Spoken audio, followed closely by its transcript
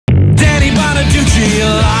Bonaduce,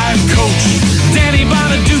 life coach. Danny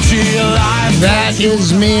Bonaduce, life coach. That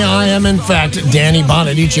is me. I am, in fact, Danny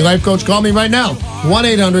Bonaduce, life coach. Call me right now.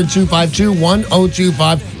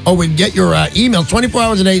 1-800-252-1025. Or get your email 24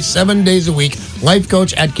 hours a day, 7 days a week.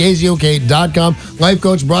 Lifecoach at KZOK.com. Life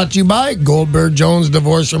Coach brought to you by Goldberg Jones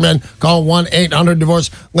Divorce for Men. Call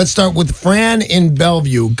 1-800-DIVORCE. Let's start with Fran in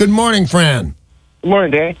Bellevue. Good morning, Fran. Good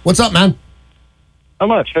morning, Danny. What's up, man? How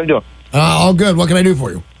much? How you doing? All good. What can I do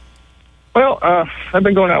for you? Well, I've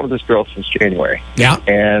been going out with this girl since January. Yeah.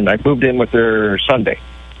 And I moved in with her Sunday.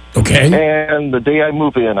 Okay. And the day I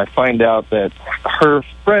move in, I find out that her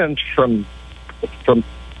friend from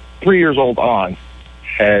 3 years old on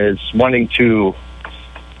is wanting to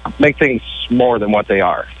make things more than what they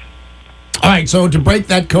are. All right, so to break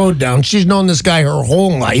that code down, she's known this guy her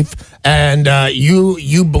whole life, and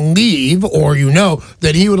you believe or you know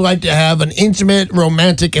that he would like to have an intimate,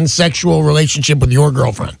 romantic, and sexual relationship with your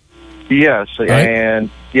girlfriend. Yes, right? and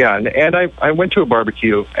I went to a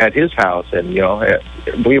barbecue at his house, and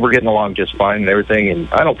we were getting along just fine and everything. And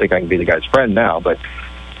I don't think I can be the guy's friend now, but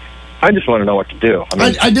I just want to know what to do.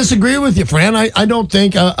 I disagree with you, Fran. I don't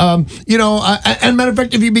think, and matter of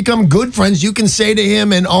fact, if you become good friends, you can say to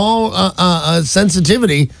him in all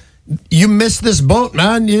sensitivity, you missed this boat,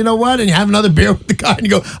 man. You know what? And you have another beer with the guy and you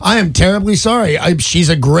go, I am terribly sorry. She's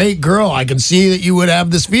a great girl. I can see that you would have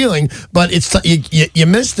this feeling, but you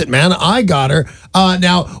missed it, man. I got her.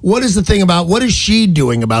 Now, what is the thing about, what is she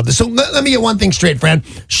doing about this? So let me get one thing straight, Fran.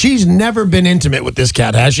 She's never been intimate with this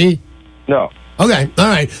cat, has she? No. Okay, all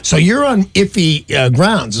right. So you're on iffy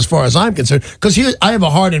grounds as far as I'm concerned, because here I have a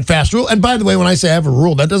hard and fast rule. And by the way, when I say I have a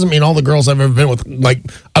rule, that doesn't mean all the girls I've ever been with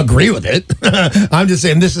agree with it. I'm just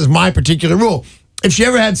saying this is my particular rule. If she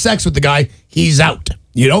ever had sex with the guy, he's out.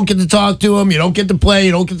 You don't get to talk to him. You don't get to play.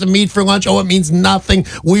 You don't get to meet for lunch. Oh, it means nothing.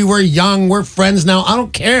 We were young. We're friends now. I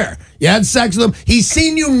don't care. You had sex with him. He's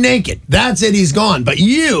seen you naked. That's it. He's gone. But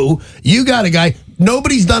you got a guy.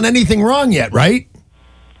 Nobody's done anything wrong yet, right?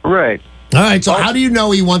 Right. All right, so how do you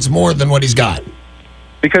know he wants more than what he's got?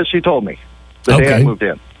 Because she told me the day I moved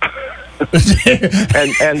in. and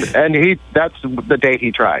that's the day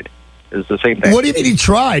he tried. Is the same thing. What do you mean he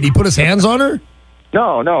tried? He put his hands on her?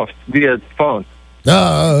 No, via phone.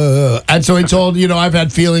 And so he told, I've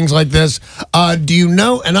had feelings like this. Do you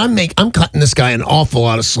know, and I'm cutting this guy an awful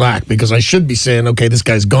lot of slack because I should be saying, okay, this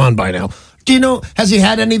guy's gone by now. Do you know, has he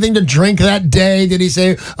had anything to drink that day? Did he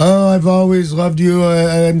say, oh, I've always loved you,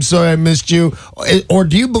 I'm sorry I missed you? Or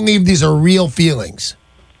do you believe these are real feelings?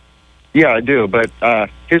 Yeah, I do, but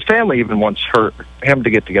his family even wants him to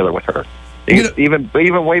get together with her. Even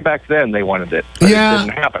way back then, they wanted it, but it didn't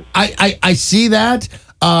happen. I see that.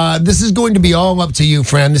 This is going to be all up to you,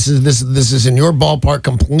 friend. This is in your ballpark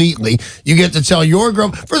completely. You get to tell your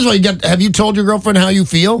girlfriend. First of all, have you told your girlfriend how you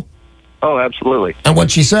feel? Oh, absolutely. And what'd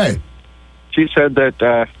she say? She said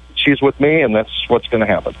that she's with me, and that's what's going to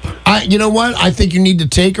happen. You know what? I think you need to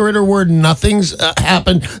take her at her word. Nothing's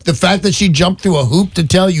happened. The fact that she jumped through a hoop to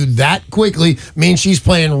tell you that quickly means she's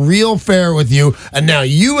playing real fair with you, and now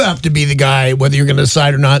you have to be the guy, whether you're going to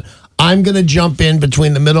decide or not. I'm going to jump in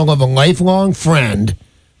between the middle of a lifelong friend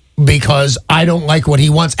because I don't like what he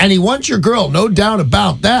wants. And he wants your girl, no doubt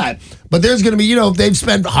about that. But there's going to be, if they've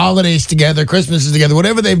spent holidays together, Christmases together,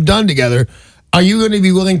 whatever they've done together, are you going to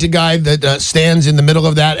be willing to guy that stands in the middle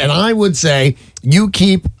of that? And I would say you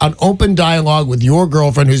keep an open dialogue with your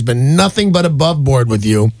girlfriend who's been nothing but above board with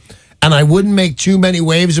you. And I wouldn't make too many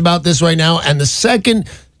waves about this right now. And the second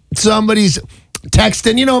somebody's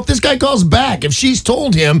texting, if this guy calls back, if she's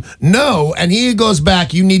told him no, and he goes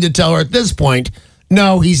back, you need to tell her at this point,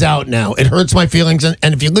 no, he's out now. It hurts my feelings. And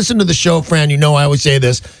if you listen to the show, Fran, I always say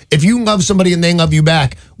this. If you love somebody and they love you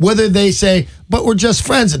back, whether they say, but we're just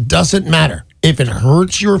friends, it doesn't matter. If it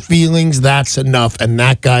hurts your feelings, that's enough, and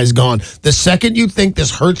that guy's gone. The second you think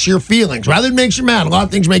this hurts your feelings, rather than makes you mad, a lot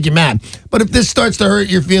of things make you mad, but if this starts to hurt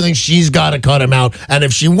your feelings, she's got to cut him out, and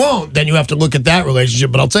if she won't, then you have to look at that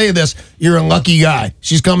relationship. But I'll tell you this, you're a lucky guy.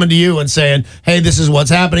 She's coming to you and saying, hey, this is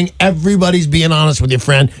what's happening. Everybody's being honest with your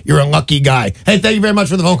friend. You're a lucky guy. Hey, thank you very much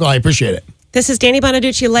for the phone call. I appreciate it. This is Danny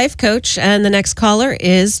Bonaduce, life coach, and the next caller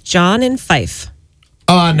is John in Fife.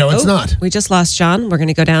 No, it's not. We just lost John. We're going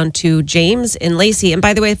to go down to James in Lacey. And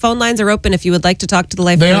by the way, phone lines are open if you would like to talk to the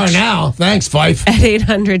life coach. They are now. Thanks, Fife. At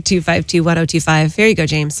 800-252-1025. Here you go,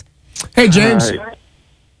 James. Hey, James.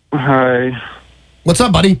 Hi. What's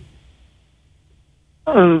up, buddy?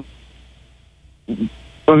 I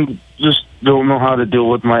just don't know how to deal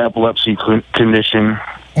with my epilepsy condition.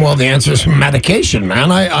 Well, the answer is medication, man.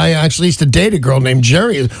 I actually used to date a girl named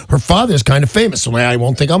Jerry. Her father's kind of famous, so I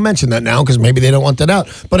won't think I'll mention that now because maybe they don't want that out.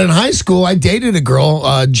 But in high school, I dated a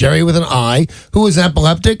girl, Jerry with an I, who was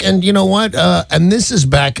epileptic. And you know what? And this is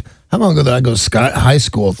back, how long ago did I go to high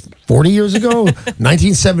school? 40 years ago?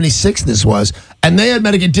 1976 this was. And they had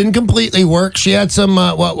medication. It didn't completely work. She had some,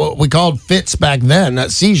 what we called fits back then,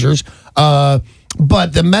 seizures.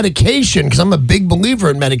 But the medication, because I'm a big believer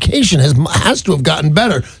in medication, has to have gotten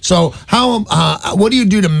better. So what do you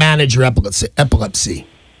do to manage your epilepsy?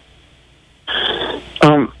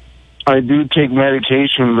 I do take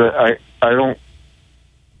medication, but I don't.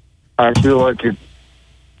 I feel like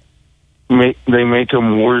they make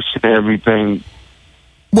them worse and everything.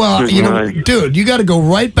 Well, dude, you got to go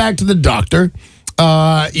right back to the doctor.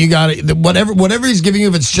 You got to whatever he's giving you.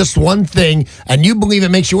 If it's just one thing and you believe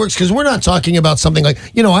it makes you worse, because we're not talking about something like,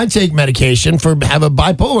 I take medication have a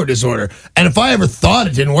bipolar disorder, and if I ever thought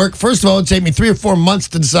it didn't work, first of all, it'd take me 3 or 4 months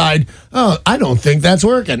to decide. Oh, I don't think that's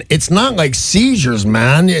working. It's not like seizures,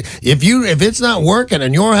 man. If it's not working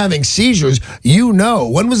and you're having seizures,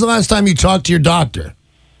 when was the last time you talked to your doctor?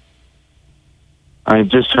 I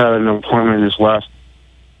just had an appointment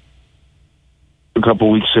a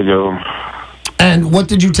couple weeks ago. And what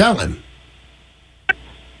did you tell him?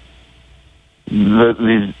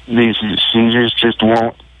 These seizures just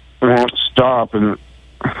won't stop, and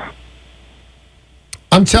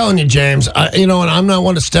I'm telling you, James. And I'm not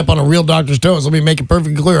one to step on a real doctor's toes. Let me make it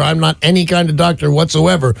perfectly clear. I'm not any kind of doctor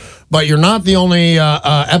whatsoever. But you're not the only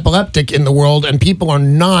epileptic in the world, and people are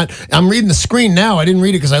not. I'm reading the screen now. I didn't read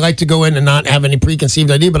it because I like to go in and not have any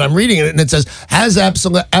preconceived idea. But I'm reading it, and it says, has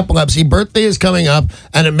epilepsy. Birthday is coming up,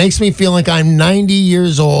 and it makes me feel like I'm 90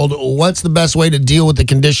 years old. What's the best way to deal with the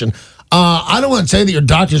condition? I don't want to say that your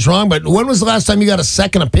doctor's wrong, but when was the last time you got a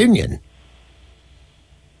second opinion?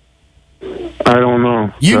 I don't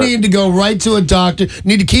know. You need to go right to a doctor. You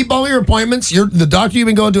need to keep all your appointments. The doctor you've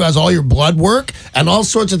been going to has all your blood work and all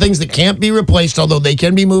sorts of things that can't be replaced, although they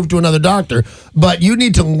can be moved to another doctor. But you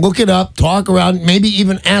need to look it up, talk around, maybe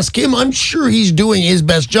even ask him. I'm sure he's doing his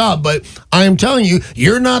best job, but I am telling you,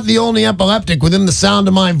 you're not the only epileptic within the sound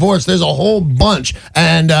of my voice. There's a whole bunch.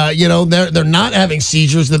 And, they're not having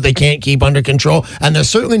seizures that they can't keep under control, and they're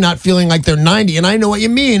certainly not feeling like they're 90. And I know what you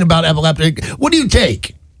mean about epileptic. What do you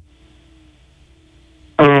take?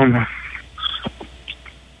 Because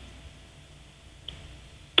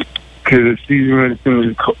it's seizure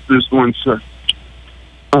medicine. This one's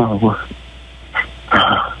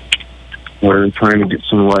we're trying to get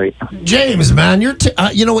some light. James, man, you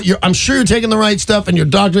know what? I'm sure you're taking the right stuff, and your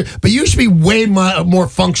doctor, but you should be way more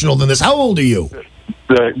functional than this. How old are you?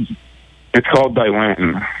 It's called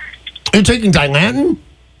Dilantin. You're taking Dilantin?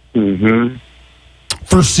 Mm-hmm.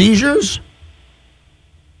 For seizures?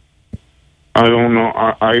 I don't know.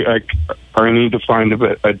 I need to find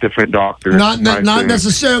a different doctor. Not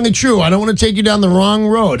necessarily true. I don't want to take you down the wrong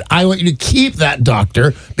road. I want you to keep that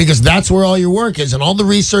doctor because that's where all your work is and all the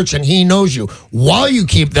research, and he knows you. While you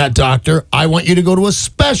keep that doctor, I want you to go to a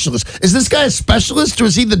specialist. Is this guy a specialist, or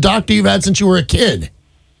is he the doctor you've had since you were a kid?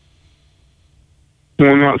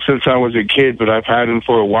 Well, not since I was a kid, but I've had him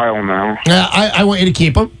for a while now. I want you to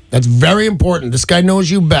keep him. That's very important. This guy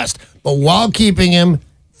knows you best. But while keeping him,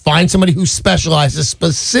 find somebody who specializes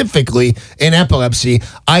specifically in epilepsy.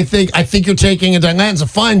 I think you're taking a Dilantin. It's a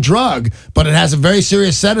fine drug, but it has a very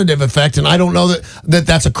serious sedative effect, and I don't know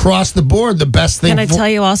that's across the board the best thing. Can I tell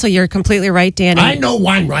you also, you're completely right, Danny. I know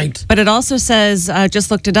I'm right. But it also says, just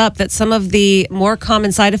looked it up, that some of the more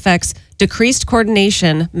common side effects, decreased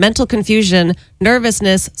coordination, mental confusion,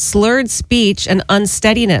 nervousness, slurred speech, and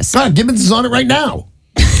unsteadiness. God, Gibbons is on it right now.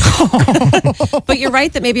 But you're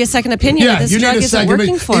right that maybe a second opinion. Yeah, this drug isn't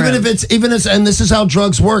working for him. And this is how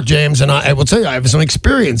drugs work, James. And I will tell you, I have some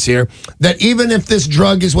experience here that even if this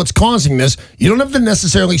drug is what's causing this, you don't have to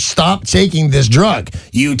necessarily stop taking this drug.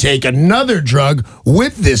 You take another drug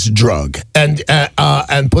with this drug and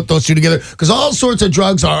put those two together, because all sorts of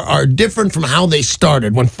drugs are different from how they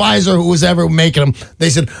started. When Pfizer, who was ever making them,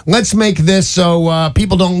 they said, let's make this so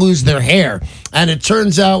people don't lose their hair. And it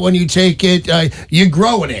turns out when you take it, you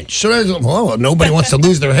grow an inch. So nobody wants to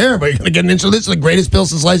lose their hair, but you're going to get an inch. So this is the greatest pill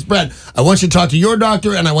since sliced bread. I want you to talk to your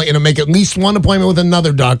doctor, and I want you to make at least one appointment with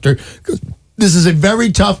another doctor. This is a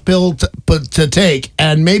very tough pill to take,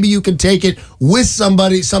 and maybe you can take it with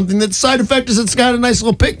something that side effect is it's got a nice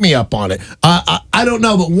little pick-me-up on it. I don't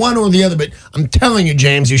know, but one or the other. But I'm telling you,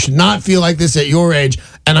 James, you should not feel like this at your age.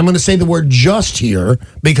 And I'm going to say the word just here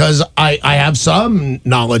because I have some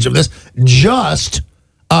knowledge of this. Just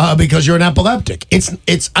because you're an epileptic. It's.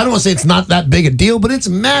 I don't want to say it's not that big a deal, but it's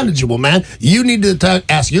manageable, man. You need to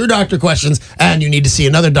ask your doctor questions, and you need to see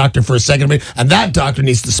another doctor for a second opinion, and that doctor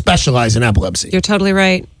needs to specialize in epilepsy. You're totally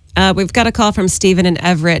right. We've got a call from Stephen in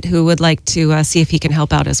Everett who would like to see if he can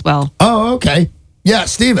help out as well. Oh, okay. Yeah,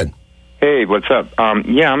 Stephen. Hey, what's up?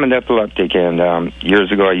 Yeah, I'm an epileptic, and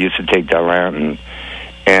years ago I used to take Dilantin.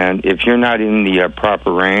 And if you're not in the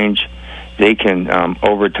proper range, they can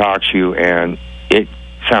overtalk you, and it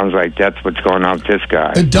sounds like that's what's going on with this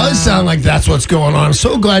guy. It does sound like that's what's going on. I'm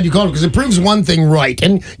so glad you called because it proves one thing right.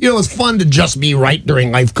 And, it's fun to just be right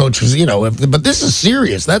during life coach because, but this is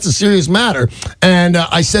serious. That's a serious matter. And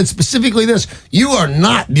I said specifically this, you are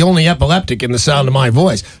not the only epileptic in the sound of my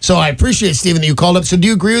voice. So I appreciate, Stephen, that you called up. So do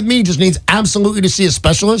you agree with me? He just needs absolutely to see a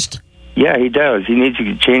specialist? Yeah, he does. He needs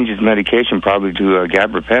to change his medication probably to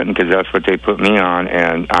gabapentin because that's what they put me on,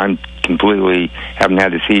 and I'm completely haven't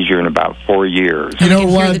had a seizure in about 4 years. You know hear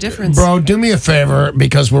what, the difference. bro? Do me a favor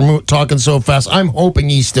because we're talking so fast. I'm hoping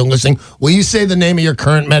he's still listening. Will you say the name of your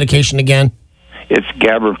current medication again? It's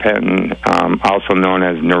gabapentin, also known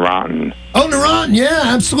as Neurontin. Oh, Neurontin. Yeah,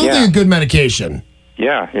 absolutely Yeah. a good medication.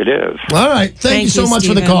 Yeah, it is. All right. Thank you so much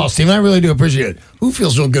for the Stephen. call, Stephen. I really do appreciate it. Who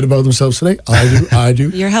feels real good about themselves today? I do. I do.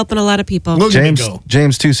 You're helping a lot of people. Look at me James, go.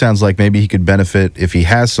 James too sounds like maybe he could benefit if he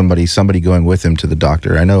has somebody going with him to the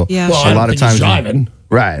doctor. I know Yeah. Well, a lot of times driving.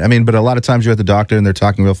 right. I mean, but a lot of times you're at the doctor and they're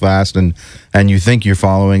talking real fast and you think you're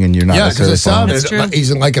following and you're not Yeah, because necessarily it following. sounded That's true. he's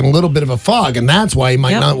in like a little bit of a fog, and that's why he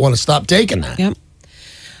might Yep. not want to stop taking that. Yep.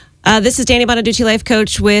 This is Danny Bonaduce, life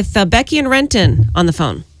coach, with Becky and Renton on the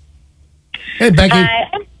phone. Hey, Becky.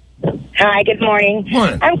 Hi, good morning.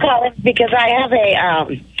 Morning. I'm calling because I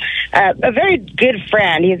have a very good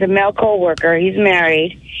friend. He's a male co-worker. He's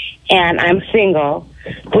married, and I'm single.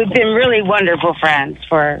 We've been really wonderful friends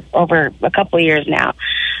for over a couple of years now.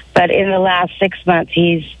 But in the last 6 months,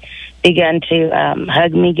 he's begun to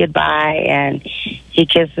hug me goodbye, and he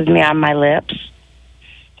kisses me on my lips.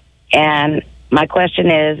 And my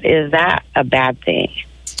question is that a bad thing?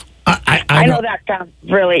 I know that sounds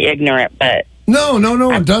really ignorant, but... No,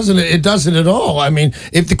 it doesn't. It doesn't at all. I mean,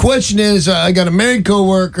 if the question is, I got a married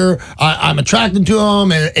coworker, I'm attracted to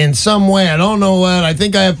him in some way. I don't know what. I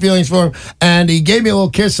think I have feelings for him, and he gave me a little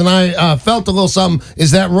kiss, and I felt a little something.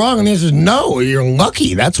 Is that wrong? And the answer is no. You're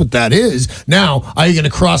lucky. That's what that is. Now, are you going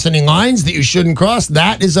to cross any lines that you shouldn't cross?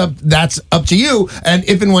 That's up to you. And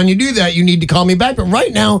if and when you do that, you need to call me back. But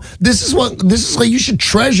right now, this is like you should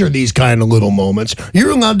treasure these kind of little moments.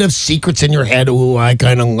 You're allowed to have secrets in your head. Ooh, I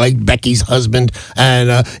kind of like Becky's husband.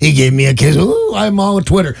 And he gave me a kiss. Ooh, I'm all on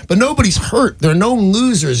Twitter. But nobody's hurt. There are no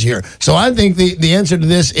losers here. So I think the answer to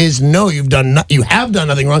this is no. You have done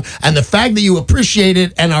nothing wrong. And the fact that you appreciate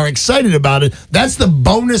it and are excited about it, that's the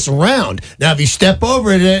bonus round. Now, if you step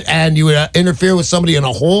over it and you interfere with somebody in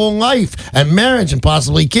a whole life and marriage and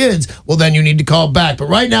possibly kids, well, then you need to call back. But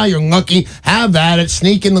right now, you're lucky. Have at it.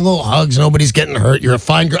 Sneak in the little hugs. Nobody's getting hurt. You're a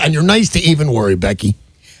fine girl. And you're nice to even worry, Becky.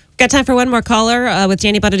 Got time for one more caller with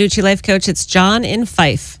Danny Bonaduce, life coach. It's John in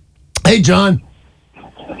Fife. Hey, John.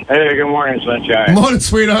 Hey, good morning, Sunshine. Morning,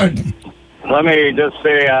 sweetheart. Let me just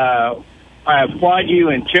say I applaud you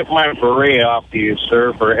and tip my beret off to you,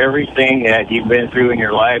 sir, for everything that you've been through in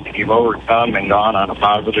your life. You've overcome and gone on a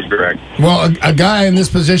positive direction. Well, a guy in this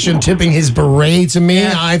position tipping his beret to me,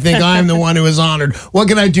 I think I'm the one who is honored. What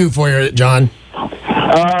can I do for you, John?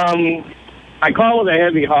 I call with a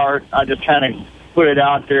heavy heart. I just kind of put it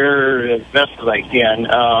out there as best as I can.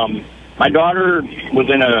 My daughter was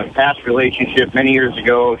in a past relationship many years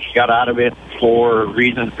ago. She got out of it for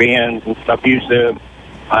reasons being abusive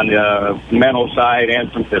on the mental side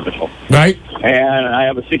and some physical. Right. And I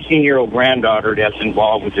have a 16-year-old granddaughter that's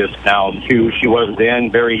involved with this now, too. She was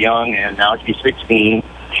then very young, and now she's 16.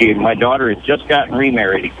 My daughter has just gotten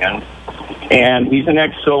remarried again. And he's an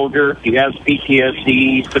ex-soldier. He has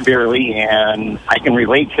PTSD severely, and I can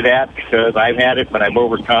relate to that because I've had it, but I've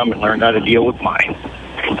overcome and learned how to deal with mine.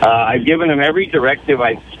 I've given him every directive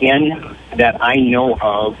I can that I know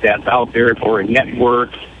of that's out there for a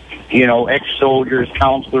network, ex-soldiers,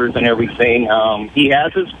 counselors, and everything. He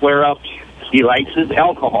has his flare-ups. He likes his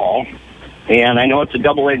alcohol. And I know it's a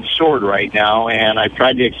double-edged sword right now, and I've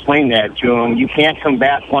tried to explain that to him. You can't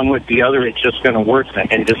combat one with the other. It's just going to worsen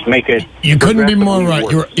and just make it... You couldn't be more right.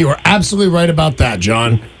 worse. You are absolutely right about that,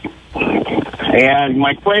 John. And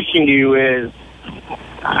my question to you is,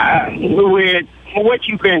 with what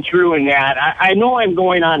you've been through in that, I know I'm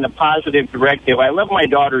going on the positive directive. I love my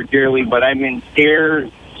daughter dearly, but I'm in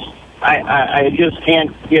scared. I just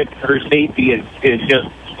can't get her safety is just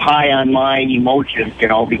high on my emotions,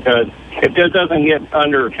 because if this doesn't get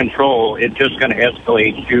under control, it's just going to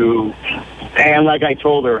escalate to And like I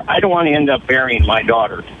told her, I don't want to end up burying my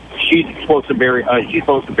daughter. She's supposed to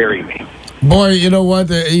bury me. Boy, you know what?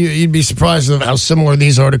 You'd be surprised at how similar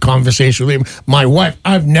these are to conversations with my wife.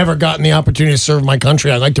 I've never gotten the opportunity to serve my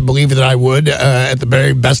country. I'd like to believe that I would at the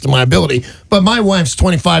very best of my ability. But my wife's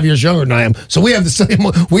 25 years younger than I am. So we have the same.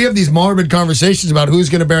 We have these morbid conversations about who's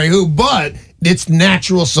going to bury who. But it's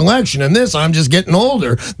natural selection. And this, I'm just getting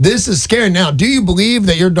older. This is scary. Now, do you believe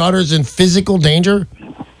that your daughter's in physical danger?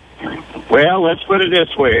 Well, let's put it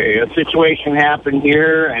this way. A situation happened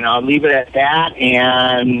here, and I'll leave it at that.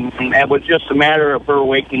 And it was just a matter of her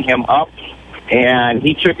waking him up. And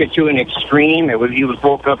he took it to an extreme. He was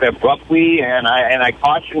woke up abruptly, and I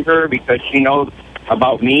cautioned her because she knows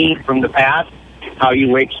about me from the past, how you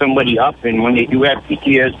wake somebody up, and when they do have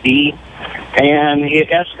PTSD. And it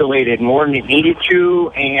escalated more than it needed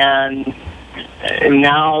to. And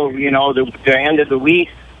now, the end of the week,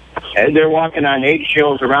 they're walking on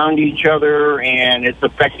eggshells around each other, and it's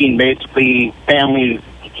affecting basically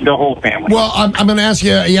the whole family. Well, I'm going to ask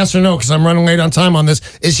you a yes or no because I'm running late on time on this.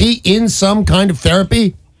 Is he in some kind of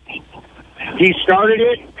therapy? He started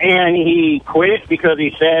it, and he quit it because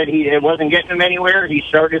he said it wasn't getting him anywhere. He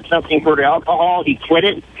started something for the alcohol. He quit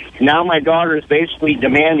it. Now my daughter is basically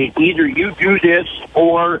demanding either you do this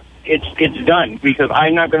or it's done because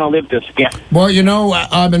I'm not going to live this again. Well,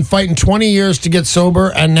 I've been fighting 20 years to get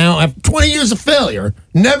sober, and now after 20 years of failure,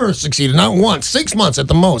 never succeeded, not once, 6 months at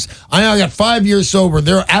the most. I now got 5 years sober.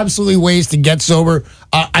 There are absolutely ways to get sober.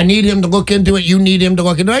 I need him to look into it. You need him to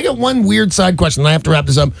look into it. I got one weird side question, and I have to wrap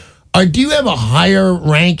this up. Do you have a higher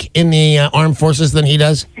rank in the armed forces than he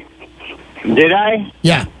does? Did I?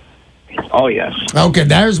 Yeah. Oh, yes. Okay,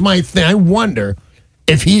 there's my thing. I wonder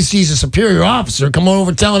if he sees a superior officer come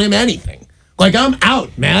over telling him anything. Like, I'm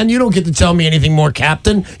out, man. You don't get to tell me anything more,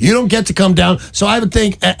 Captain. You don't get to come down. So I would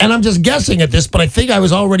think, and I'm just guessing at this, but I think I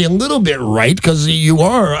was already a little bit right because you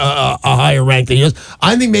are a higher rank than he is.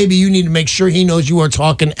 I think maybe you need to make sure he knows you are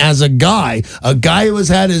talking as a guy who has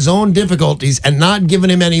had his own difficulties and not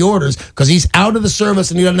giving him any orders because he's out of the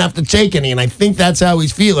service and he doesn't have to take any. And I think that's how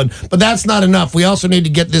he's feeling. But that's not enough. We also need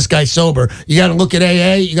to get this guy sober. You got to look at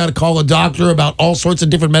AA. You got to call a doctor about all sorts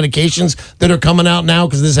of different medications that are coming out now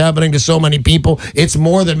because this is happening to so many people. It's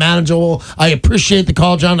more than manageable. I appreciate the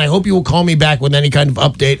call, John. I hope you will call me back with any kind of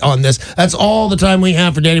update on this. That's all the time we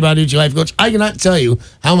have for Danny Bonaduce, Life Coach. I cannot tell you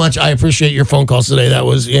how much I appreciate your phone calls today. That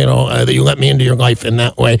was, that you let me into your life in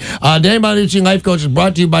that way. Danny Bonaduce, Life Coach is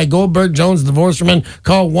brought to you by Goldberg Jones Divorceman.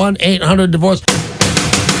 Call 1-800-DIVORCE.